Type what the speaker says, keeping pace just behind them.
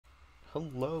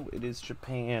Hello, it is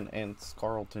Japan, and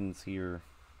Scarleton's here.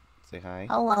 Say hi.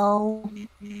 Hello.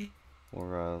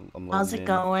 I'm How's loading it in.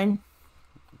 going?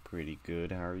 Pretty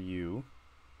good. How are you?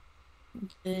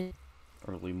 Good.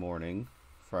 Early morning,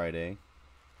 Friday.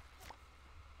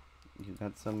 You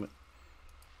got some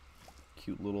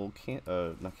cute little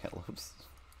not cantaloupes,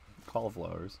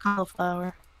 cauliflowers.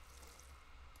 Cauliflower.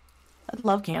 I'd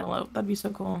love cantaloupe. That'd be so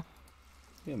cool.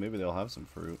 Yeah, maybe they'll have some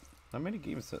fruit. Not many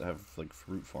games that have like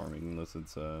fruit farming unless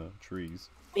it's trees.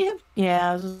 We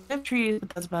have trees, but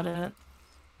that's about it.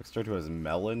 Like Stardew has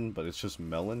melon, but it's just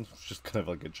melon. It's just kind of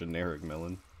like a generic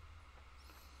melon.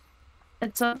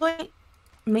 At some point,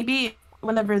 maybe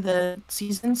whenever the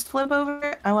seasons flip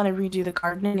over, I want to redo the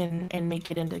gardening and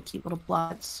make it into cute little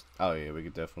plots. Oh yeah, we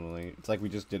could definitely. It's like we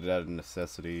just did it out of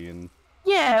necessity, and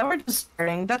Yeah, we're just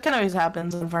starting. That kind of always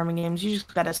happens in farming games. You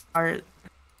just gotta start.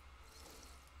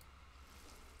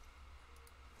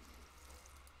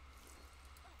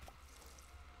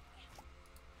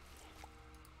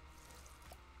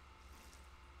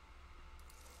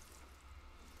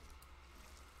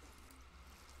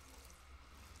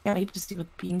 Yeah, you just see what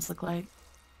the beans look like.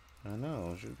 I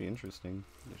know, it should be interesting.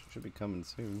 It should be coming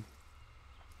soon.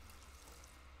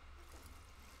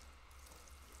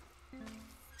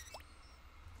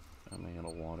 I'm out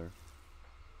of water.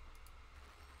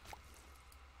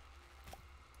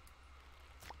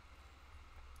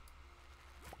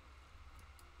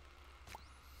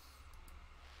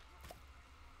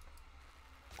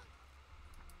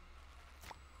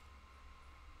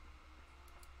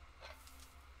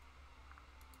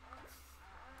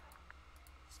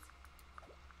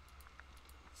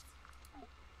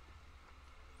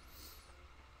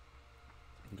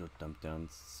 Go dump down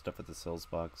stuff at the sales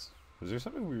box. Was there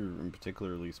something we were in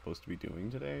particularly supposed to be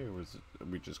doing today, or are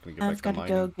we just gonna get back I've to got to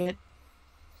go mining? get.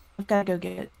 I've got to go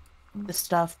get the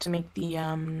stuff to make the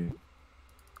uh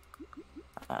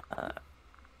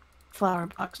flower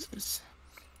boxes.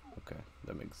 Okay,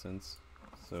 that makes sense.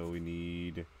 So we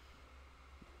need.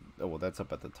 Oh well, that's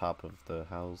up at the top of the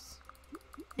house.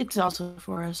 It's also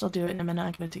for us. I'll do it in a minute.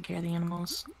 I'm gonna take care of the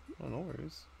animals. Oh, no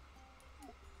worries.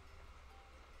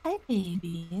 Hi,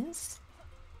 babies.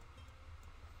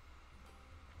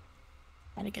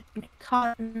 Gotta get my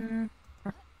cotton.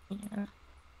 Yeah,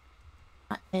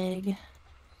 egg.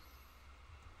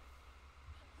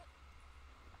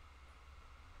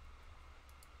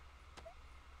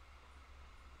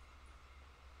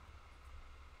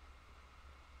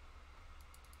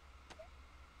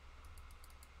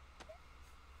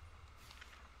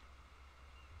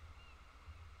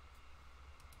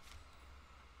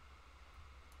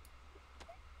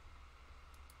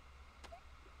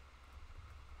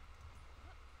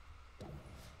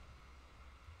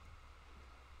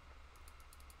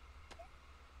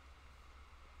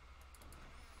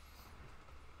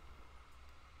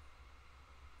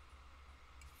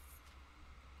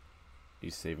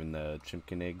 You saving the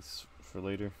chimkin eggs for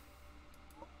later?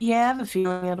 Yeah, I have a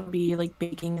feeling it'll be like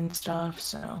baking and stuff.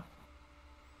 So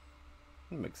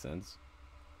That makes sense.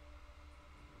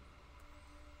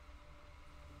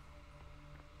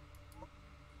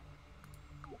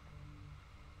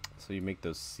 So you make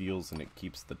those seals and it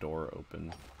keeps the door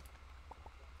open.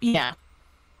 yeah.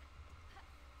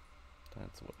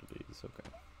 That's what it is. Okay.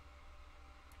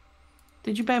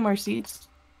 Did you buy more seeds?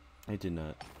 I did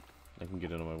not. I can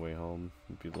get it on my way home.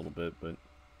 It'll be a little bit, but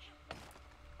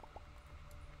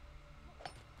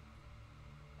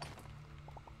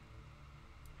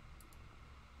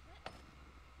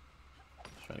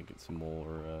trying to get some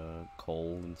more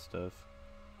coal and stuff.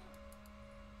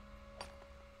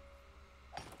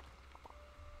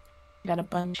 Got a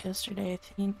bunch yesterday, I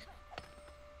think.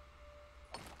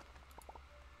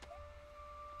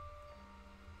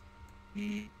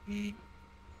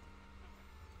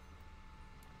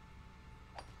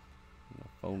 My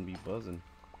phone be buzzing.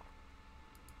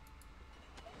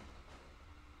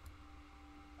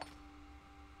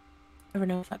 Never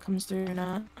know if that comes through or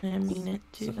not. I mean it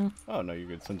So, too. oh no, you're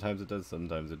good. Sometimes it does,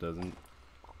 sometimes it doesn't.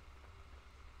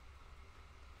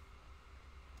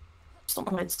 Just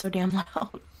don't know why it's so damn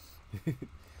loud.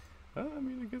 I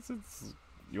mean, I guess it's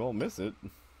you won't miss it.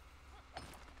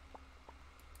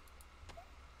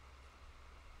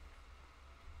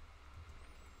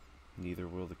 Neither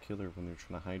will the killer when they're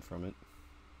trying to hide from it.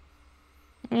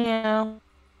 Yeah,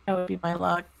 that would be my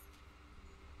luck.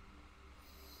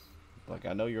 Like,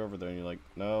 I know you're over there, and you're like,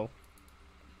 no,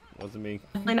 wasn't me.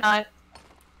 Definitely not.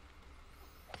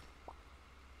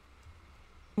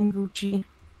 Gucci.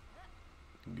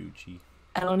 Gucci.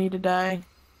 I don't need to die.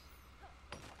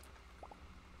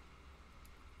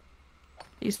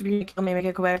 These three kill me, make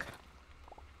it quick.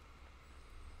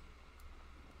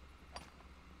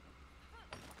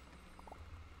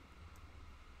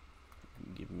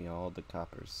 me all the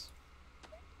coppers.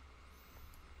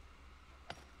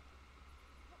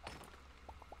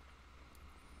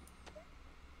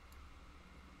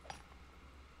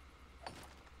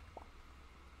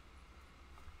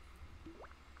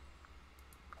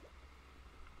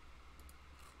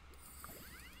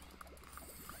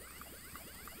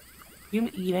 You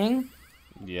eating?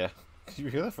 Yeah. Did you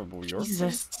hear that from your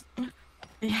Jesus.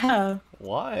 Yeah.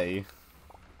 Why?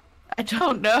 I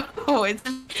don't know. It's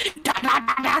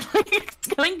just like, it's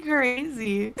going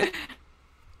crazy.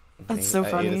 That's so I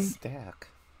ate funny. a stack.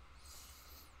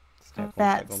 Stack on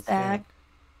Fat stack on stack.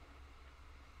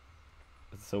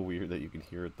 It's so weird that you can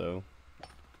hear it though.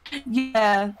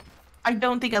 Yeah. I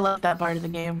don't think I love that part of the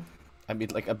game. I mean,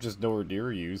 like, I'm just nowhere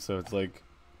near you, so it's like,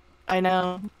 I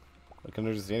know. I can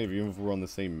understand if even if we're on the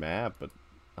same map, but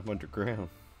I'm underground.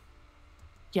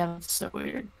 Yeah, that's so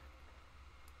weird.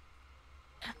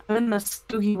 I'm in the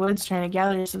spooky woods trying to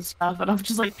gather some stuff, and I'm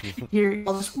just like, here,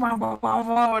 all this. Coming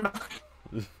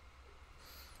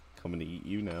to eat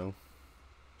you now.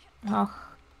 Oh,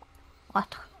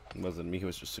 what? It wasn't me, it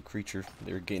was just a creature.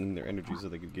 They were gaining their energy so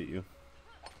they could get you.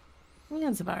 Yeah,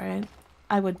 that's about right.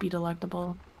 I would be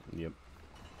delectable. Yep.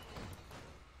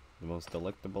 The most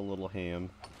delectable little ham.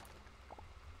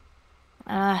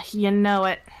 You know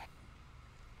it.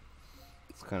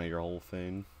 It's kind of your whole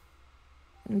thing.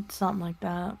 It's something like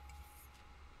that.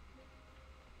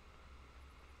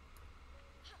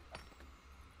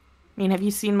 I mean, have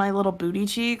you seen my little booty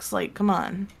cheeks? Like, come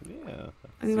on. Yeah.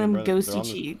 Look at them ghosty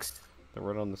cheeks. They're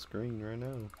right on the screen right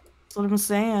now. That's what I'm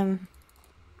saying.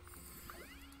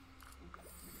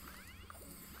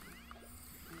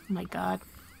 Oh my god.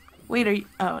 Wait, are you...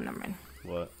 Oh, never mind.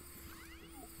 What?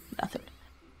 Nothing.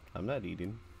 I'm not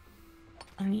eating.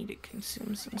 I need to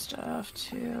consume some stuff,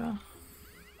 too.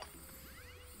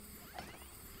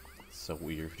 It's so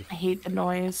weird. I hate the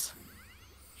noise.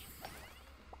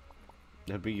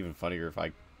 That'd be even funnier if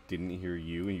I didn't hear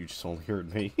you and you just only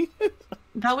heard me.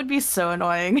 That would be so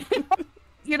annoying.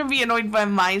 You're gonna be annoyed by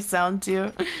my sound,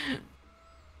 too.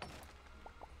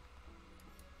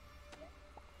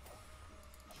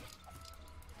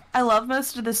 I love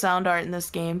most of the sound art in this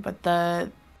game, but the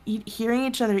hearing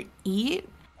each other eat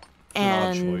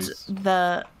and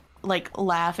the like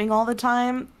laughing all the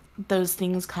time, those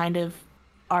things kind of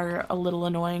are a little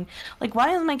annoying. Like,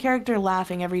 why is my character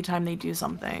laughing every time they do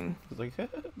something? It's like,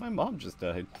 my mom just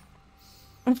died.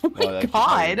 Oh my well,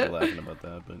 god! Be laughing about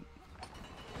that, but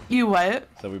you what?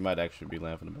 So we might actually be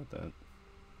laughing about that.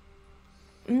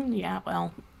 Yeah,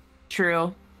 well,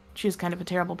 true. She's kind of a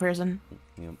terrible person.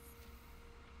 Yep.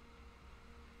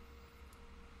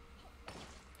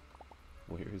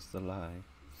 Where's the lie?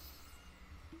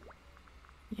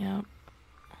 Yep.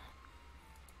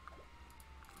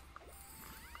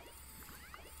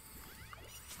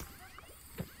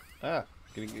 Ah,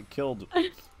 gonna get killed.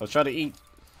 I was trying to eat.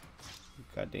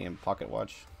 Goddamn pocket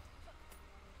watch.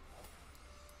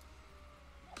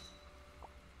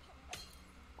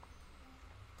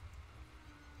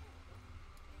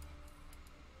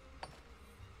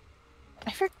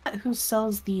 I forgot who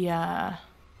sells the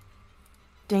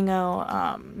dingo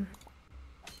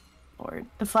or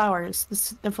the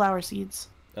flowers, the flower seeds.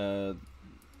 Rose.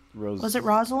 Was it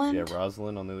Rosalind? Yeah,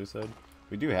 Rosalind on the other side.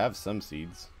 We do have some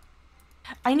seeds.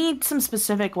 I need some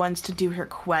specific ones to do her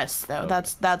quest, though. Okay.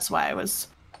 That's why I was.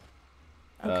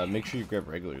 Okay. Make sure you grab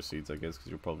regular seeds, I guess,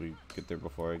 because you'll probably get there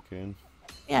before I can.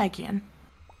 Yeah, I can.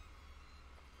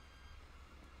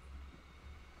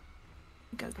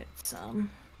 Go get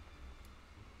some.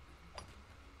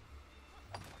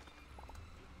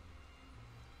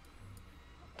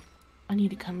 I need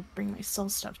to come bring my soul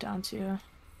stuff down too.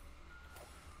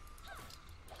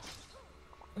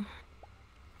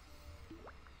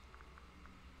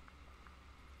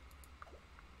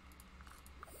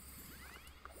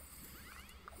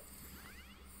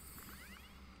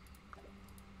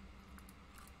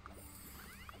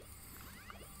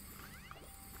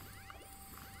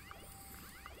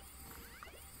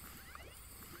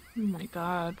 Oh my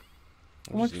god.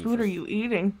 How much food are you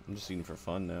eating? I'm just eating for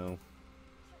fun now.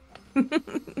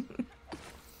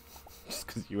 Just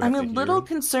 'cause you I'm have a to little hear.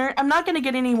 concerned. I'm not gonna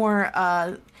get any more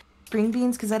spring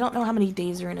beans because I don't know how many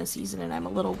days are in a season, and I'm a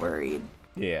little worried.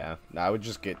 Yeah, I would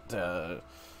just get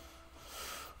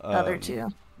Other two.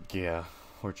 Yeah,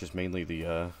 or just mainly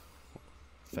the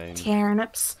thing.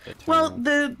 Turnips. Well,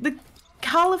 the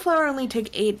cauliflower only take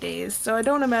 8 days, so I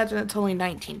don't imagine it's only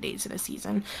 19 days in a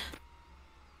season.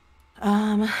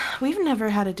 We've never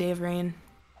had a day of rain.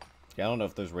 Yeah, I don't know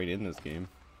if there's rain in this game.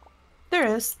 There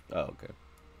is. Oh, okay.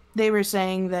 They were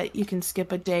saying that you can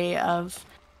skip a day of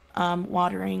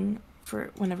watering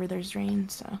for whenever there's rain,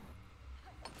 so.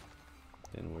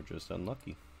 Then we're just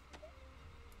unlucky.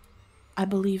 I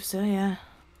believe so, yeah.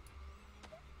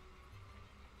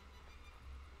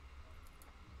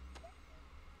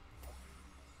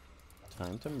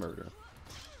 Time to murder.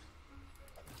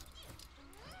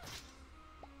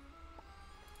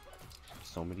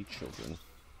 So many children.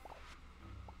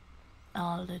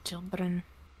 All the children.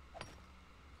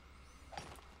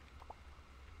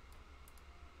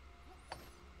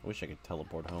 I wish I could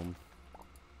teleport home.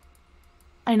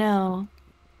 I know.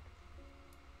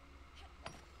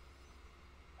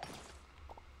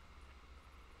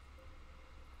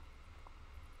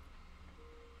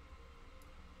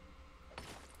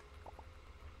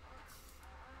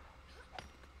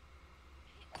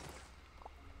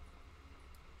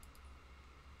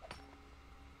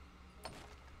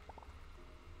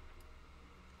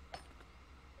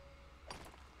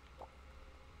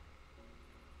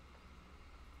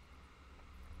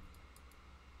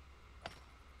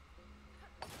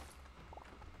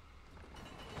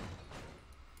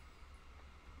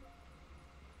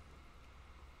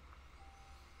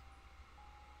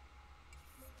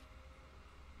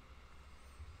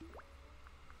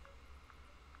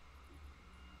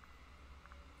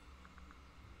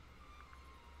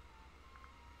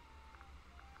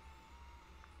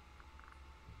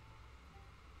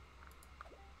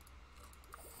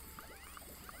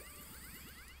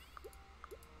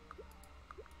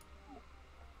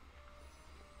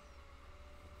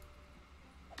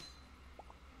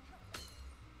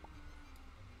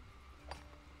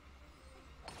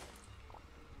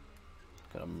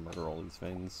 Gotta murder all these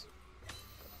things.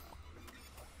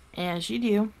 As you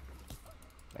do.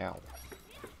 Ow.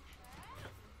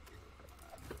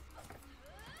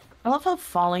 I love how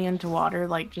falling into water,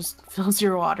 like, just fills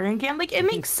your watering can. Like, it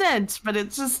makes sense, but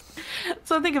it's just...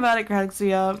 Something about it cracks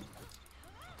me up.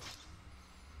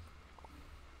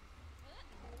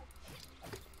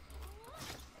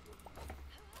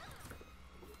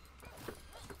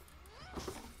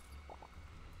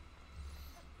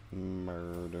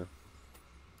 Murder.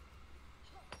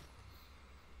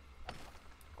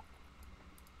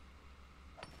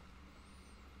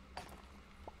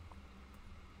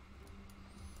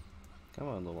 Come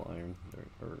on, little iron.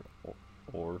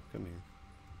 Or come here.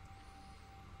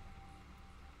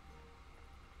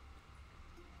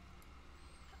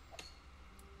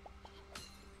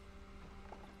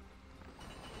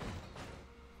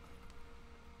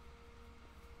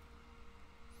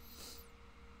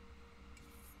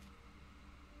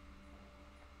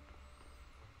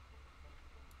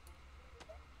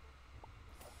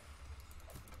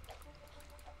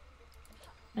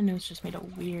 I know it's just made a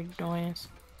weird noise.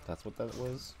 That's what that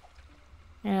was?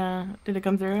 Yeah, did it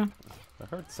come through? I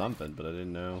heard something, but I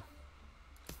didn't know.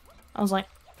 I was like,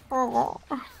 oh.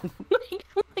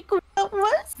 Like, what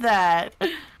was that?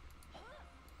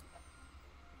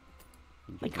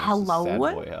 Like, hello? Sad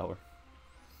boy hour.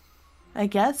 I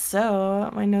guess so.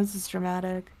 My nose is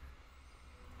dramatic.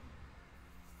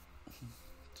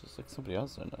 Just like somebody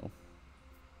else I know.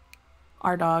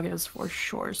 Our dog is for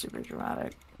sure super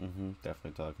dramatic. Mm-hmm.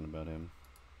 Definitely talking about him.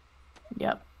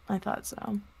 Yep, I thought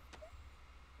so.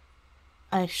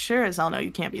 I sure as hell know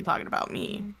you can't be talking about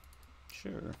me.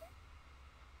 Sure.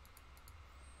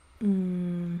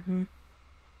 Mm-hmm.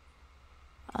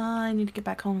 I need to get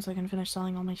back home so I can finish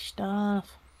selling all my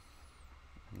stuff.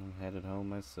 I'm headed home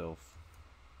myself.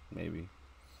 Maybe.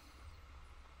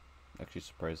 Actually,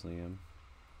 surprisingly, am.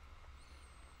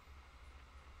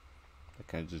 I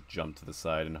kind of just jumped to the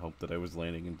side and hoped that I was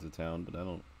landing into town, but I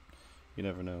don't... You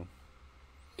never know.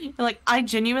 Like, I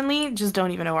genuinely just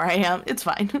don't even know where I am. It's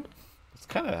fine. It's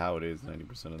kind of how it is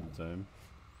 90% of the time.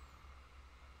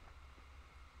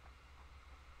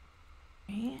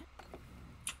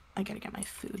 I gotta get my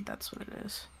food, that's what it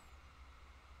is.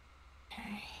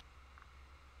 Okay.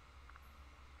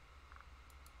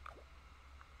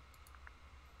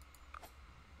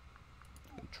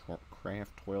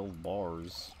 Craft 12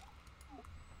 bars.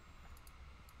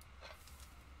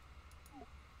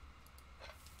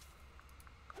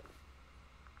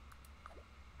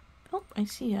 Oh, I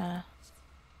see a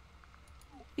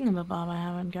thingamabob I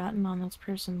haven't gotten on this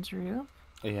person's roof.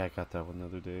 Yeah, I got that one the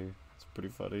other day. It's pretty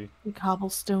funny. The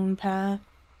cobblestone path.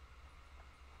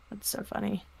 That's so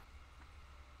funny.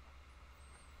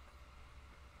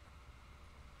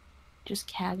 Just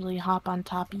casually hop on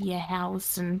top of your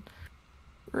house and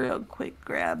real quick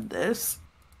grab this.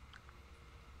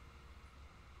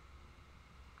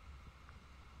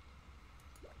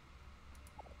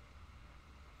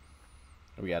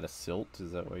 Are we out of silt?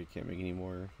 Is that why you can't make any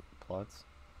more plots?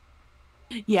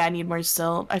 Yeah, I need more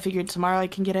silt. I figured tomorrow I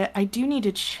can get it. I do need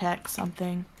to check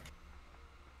something.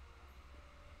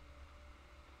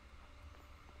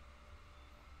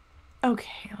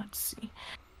 Okay, let's see.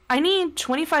 I need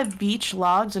 25 beech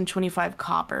logs and 25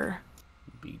 copper.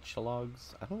 Beach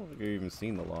logs? I don't think I've even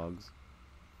seen the logs.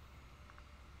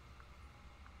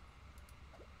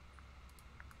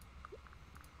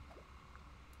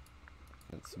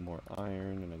 Got some more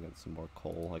iron and I got some more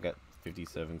coal. I got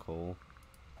 57 coal.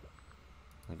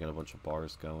 I got a bunch of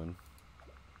bars going.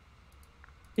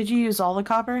 Did you use all the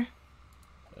copper?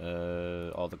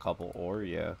 All the cobble ore,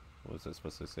 yeah. Was I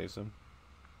supposed to say some?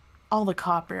 All the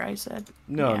copper, I said.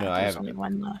 No, Yeah, no, I there's haven't. only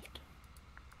one left.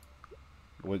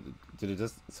 What did it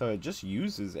just? So it just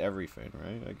uses everything,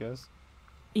 right? I guess.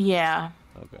 Yeah.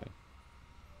 Okay.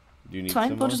 Do you It's need fine.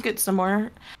 some We'll more? just get some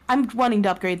more. I'm wanting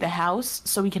to upgrade the house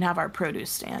so we can have our produce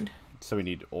stand. So we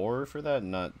need ore for that,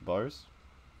 not bars.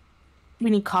 We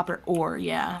need copper ore,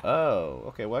 yeah. Oh,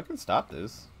 okay. Well, I can stop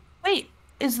this. Wait,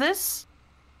 is this...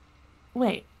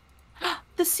 Wait.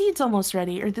 The seed's almost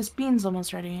ready, or this bean's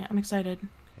almost ready. I'm excited.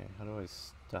 Okay, how do I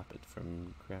stop it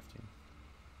from crafting?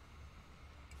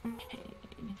 Okay.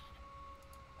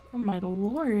 Oh my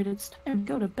lord, it's time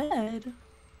to go to bed.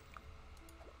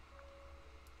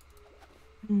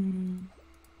 Hmm.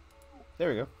 There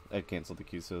we go. I canceled the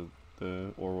queue, so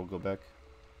the ore will go back.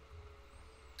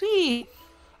 Sweet.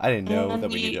 I didn't know And that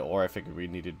we needed ore. I figured we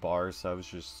needed bars, so I was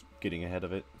just getting ahead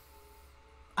of it.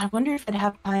 I wonder if I'd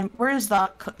have time. Where is the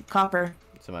copper?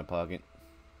 It's in my pocket.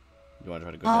 You want to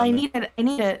try to go Oh, down I there? need it. I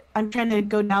need it. I'm trying to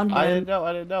go down I here. didn't know.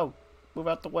 I didn't know. Move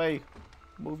out the way.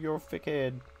 Move your thick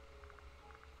head.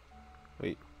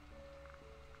 Wait.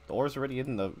 The ore's already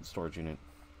in the storage unit.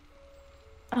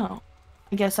 Oh.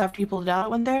 I guess after you pulled it out,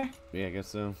 it went there? Yeah, I guess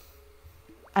so.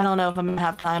 I don't know if I'm gonna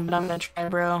have time, but I'm gonna try,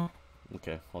 bro.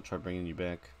 Okay, I'll try bringing you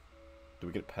back. Do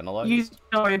we get You penalized?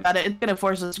 don't worry about it. It's gonna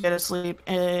force us to go to sleep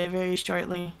very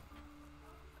shortly.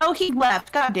 Oh, he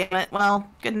left. God damn it. Well,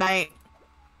 good night.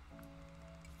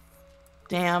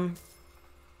 Damn.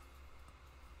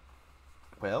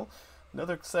 Well,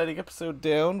 another exciting episode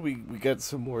down. We got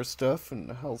some more stuff, and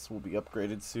the house will be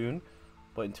upgraded soon.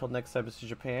 But until next time, this is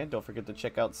Japan. Don't forget to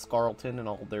check out Scarleton and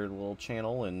all their little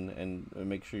channel, and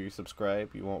make sure you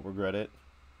subscribe. You won't regret it.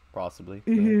 Possibly.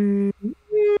 Mm-hmm.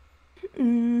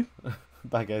 Mm-hmm.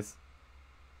 Bye, guys.